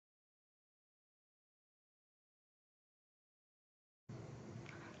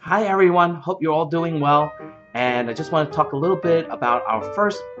Hi everyone, hope you're all doing well. And I just want to talk a little bit about our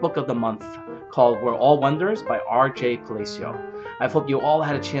first book of the month called We're All Wonders by R.J. Palacio. I hope you all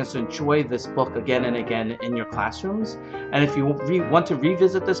had a chance to enjoy this book again and again in your classrooms. And if you want to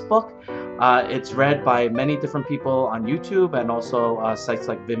revisit this book, it's read by many different people on YouTube and also sites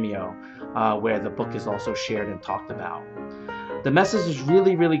like Vimeo, where the book is also shared and talked about. The message is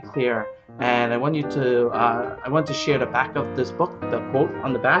really, really clear, and I want to share the back of this book, the quote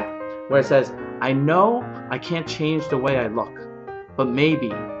on the back, where it says, "I know I can't change the way I look, but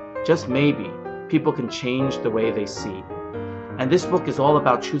maybe, just maybe, people can change the way they see." And this book is all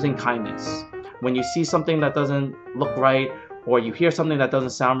about choosing kindness. When you see something that doesn't look right, or you hear something that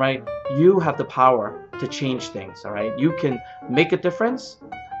doesn't sound right, you have the power to change things, all right? You can make a difference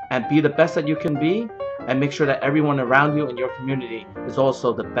and be the best that you can be, and make sure that everyone around you in your community is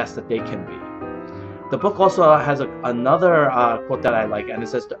also the best that they can be. The book also has another quote that I like, and it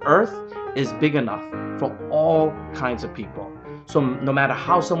says, "The earth is big enough for all kinds of people." So no matter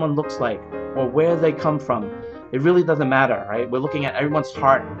how someone looks like or where they come from, it really doesn't matter, right? We're looking at everyone's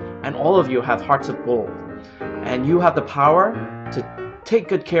heart, and all of you have hearts of gold. And you have the power to take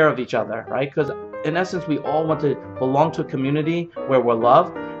good care of each other, right? Because in essence, we all want to belong to a community where we're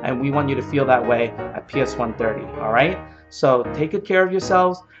loved, and we want you to feel that way at PS 130, all right? So take good care of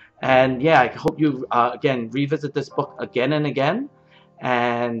yourselves, and yeah, I hope you again revisit this book again and again,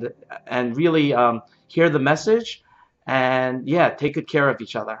 and really hear the message, and yeah, take good care of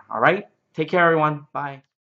each other, all right? Take care, everyone. Bye.